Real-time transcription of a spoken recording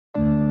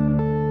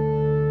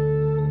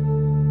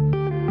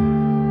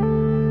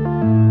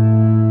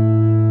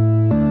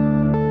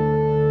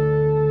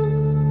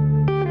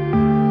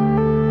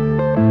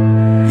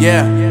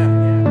Yeah.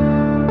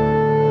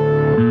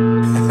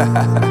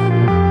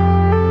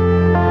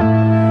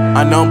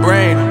 Unknown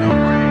Brain,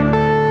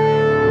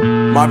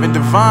 Marvin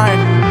Divine.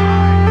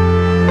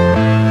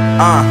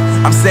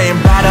 I'm saying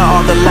bye to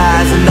all the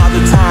lies and all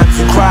the times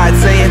you cried,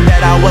 saying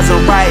that I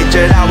wasn't right,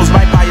 yet I was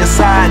right by your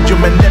side. You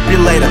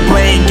manipulator,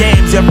 playing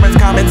games, your friends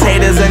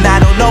commentators, and I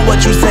don't know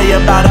what you say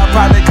about our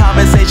private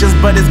conversations,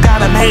 but it's got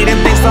them hating.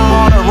 Thanks to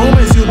all the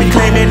rumors you be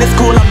claiming. It's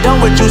cool, I'm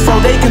done with you, so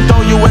they can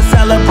throw you a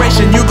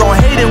celebration. You gon'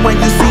 hate it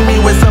when you see me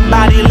with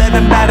somebody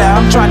living better.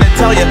 I'm trying to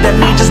tell you that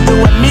me just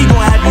doing me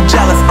gon' have you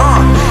jealous.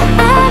 I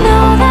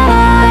know that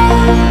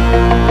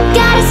I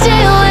gotta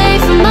stay away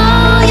from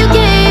all your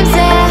games,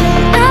 yeah.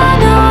 I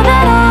know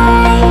that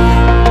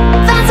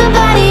I found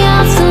somebody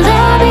else to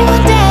love me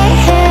one day,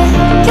 yeah.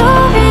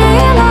 You'll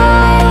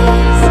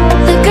realize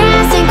the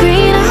grass ain't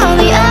greener on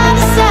the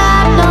other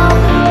side, no.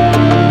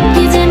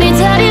 You did me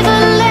dirty for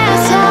the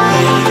last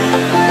time,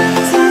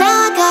 so now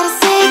I gotta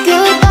say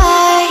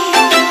goodbye.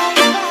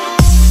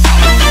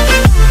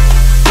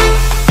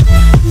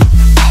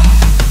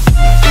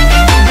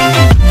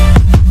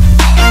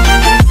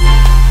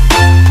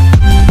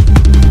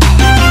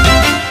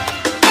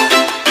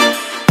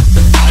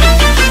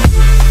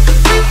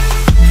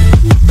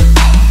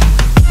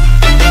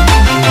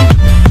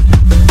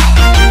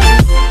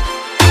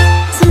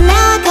 So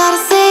now I gotta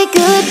say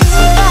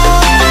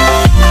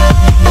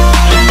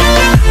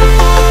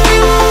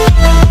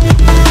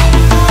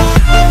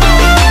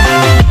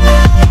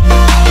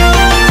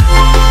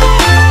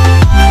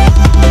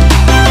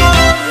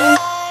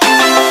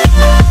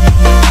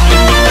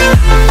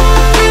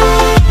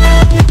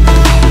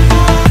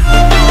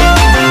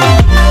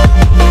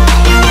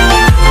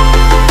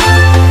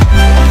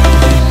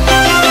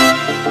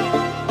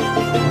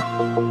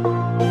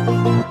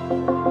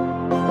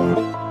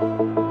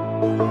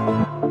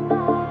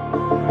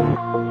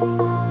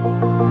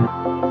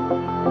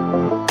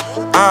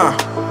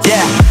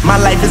Yeah, my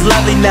life is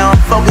lovely now,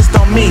 I'm focused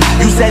on me.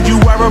 You said you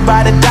were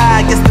about to die,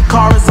 I guess the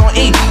car is on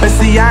E. But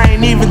see, I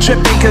ain't even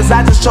tripping, cause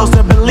I just chose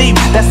to believe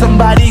that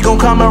somebody gon'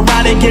 come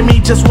around and give me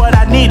just what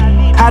I need.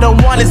 I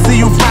don't wanna see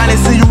you frowning,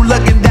 see you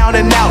looking down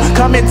and out,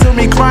 coming to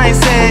me crying,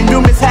 saying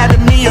you miss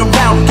having me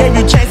around. Gave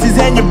you chances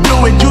and you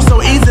blew it, you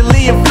so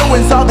easily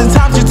influenced. All the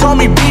times you told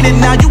me beat it,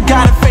 now you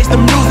gotta face the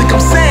music. I'm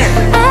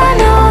saying